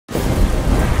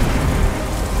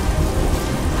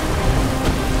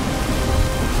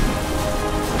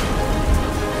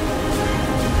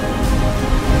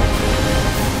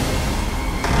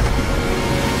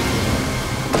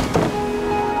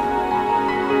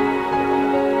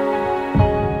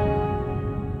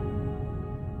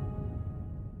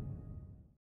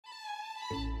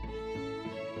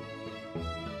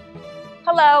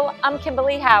I'm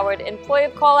Kimberly Howard, employee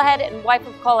of CALLAHEAD and wife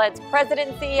of CALLAHEAD's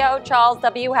president and CEO, Charles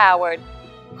W. Howard.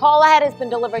 CALLAHEAD has been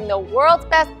delivering the world's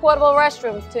best portable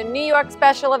restrooms to New York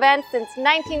special events since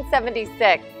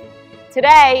 1976.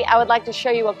 Today, I would like to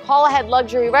show you a CALLAHEAD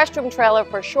luxury restroom trailer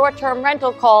for short-term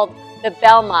rental called the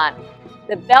BELMONT.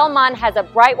 The BELMONT has a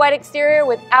bright white exterior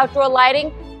with outdoor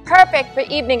lighting, perfect for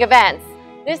evening events.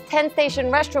 This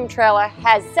 10-station restroom trailer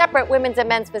has separate women's and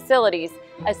men's facilities,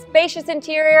 a spacious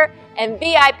interior, and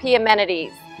VIP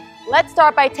amenities. Let's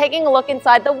start by taking a look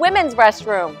inside the women's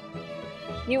restroom.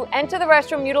 You enter the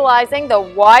restroom utilizing the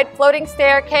wide floating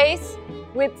staircase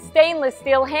with stainless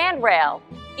steel handrail.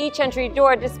 Each entry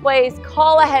door displays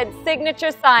CALLAHEAD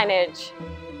signature signage.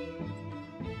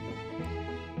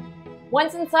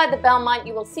 Once inside the BELMONT,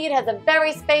 you will see it has a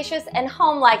very spacious and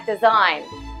home-like design.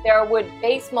 There are wood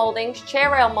base moldings,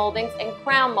 chair rail moldings, and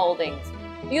crown moldings.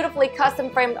 Beautifully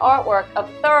custom-framed artwork of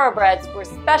thoroughbreds were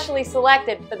specially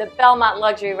selected for the BELMONT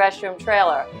Luxury Restroom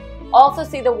trailer. Also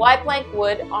see the white plank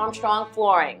wood Armstrong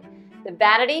flooring. The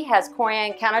vanity has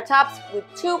corian countertops with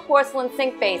 2 porcelain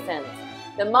sink basins.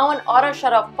 The Moen auto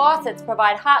shut-off faucets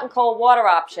provide hot and cold water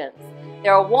options.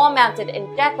 There are wall-mounted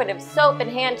and decorative soap and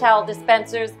hand towel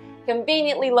dispensers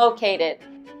conveniently located.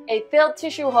 A filled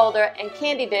tissue holder and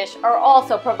candy dish are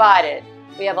also provided.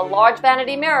 We have a large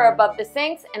vanity mirror above the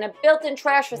sinks and a built-in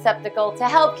trash receptacle to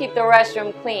help keep the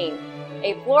restroom clean.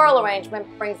 A floral arrangement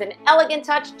brings an elegant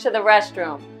touch to the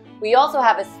restroom. We also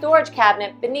have a storage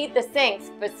cabinet beneath the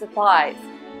sinks for supplies.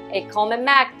 A Coleman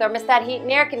Mack thermostat heat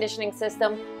and air conditioning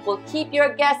system will keep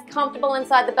your guests comfortable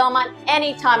inside the BELMONT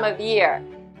any time of year.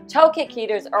 Toe kick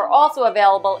heaters are also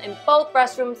available in both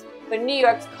restrooms for New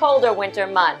York's colder winter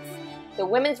months. The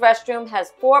women's restroom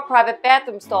has 4 private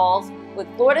bathroom stalls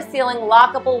with floor-to-ceiling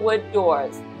lockable wood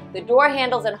doors. The door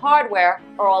handles and hardware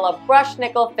are all a brushed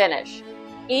nickel finish.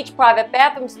 Each private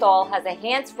bathroom stall has a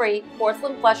hands-free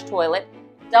porcelain flush toilet,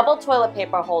 double toilet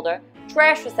paper holder,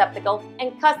 trash receptacle,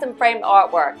 and custom-framed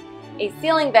artwork. A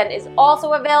ceiling vent is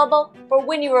also available for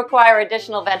when you require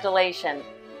additional ventilation.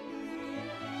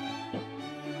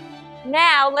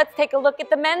 Now let's take a look at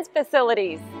the men's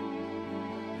facilities.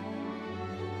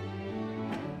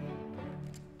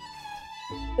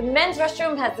 The men's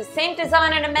restroom has the same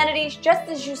design and amenities just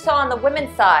as you saw on the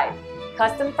women's side.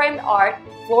 Custom-framed art,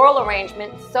 floral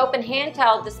arrangement, soap and hand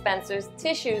towel dispensers,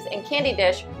 tissues, and candy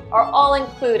dish are all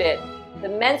included. The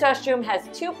men's restroom has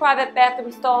 2 private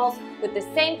bathroom stalls with the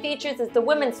same features as the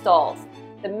women's stalls.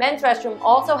 The men's restroom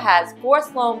also has 4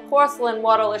 Sloan porcelain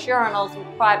waterless urinals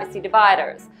with privacy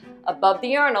dividers. Above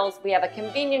the urinals, we have a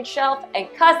convenient shelf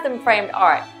and custom-framed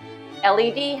art.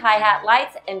 LED hi-hat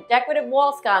lights and decorative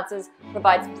wall sconces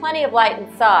provides plenty of light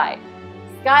inside.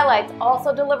 Skylights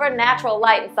also deliver natural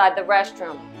light inside the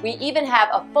restroom. We even have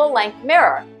a full-length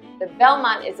mirror. The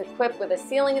BELMONT is equipped with a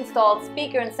ceiling-installed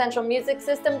speaker and central music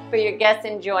system for your guests'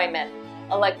 enjoyment.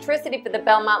 Electricity for the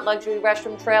BELMONT luxury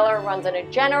restroom trailer runs on a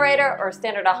generator or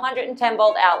standard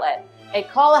 110-volt outlet. A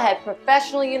CALLAHEAD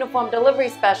professional uniform delivery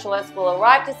specialist will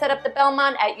arrive to set up the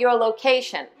BELMONT at your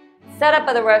location. Setup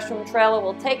of the restroom trailer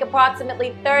will take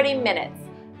approximately 30 minutes.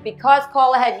 Because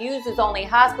CALLAHEAD uses only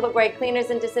hospital-grade cleaners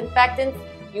and disinfectants,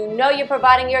 you know you're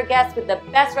providing your guests with the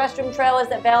best restroom trailers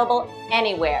available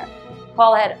anywhere.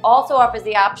 CALLAHEAD also offers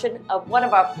the option of one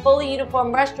of our fully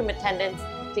uniformed restroom attendants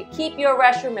to keep your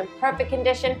restroom in perfect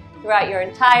condition throughout your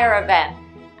entire event.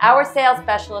 Our sales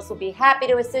specialists will be happy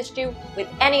to assist you with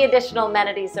any additional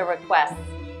amenities or requests.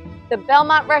 The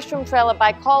BELMONT restroom trailer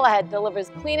by CALLAHEAD delivers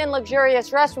clean and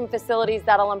luxurious restroom facilities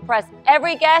that'll impress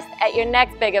every guest at your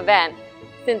next big event.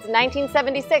 Since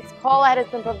 1976, CALLAHEAD has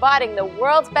been providing the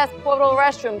world's best portable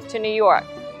restrooms to New York.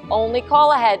 Only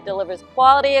CALLAHEAD delivers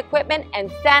quality equipment and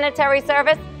sanitary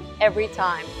service every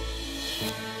time.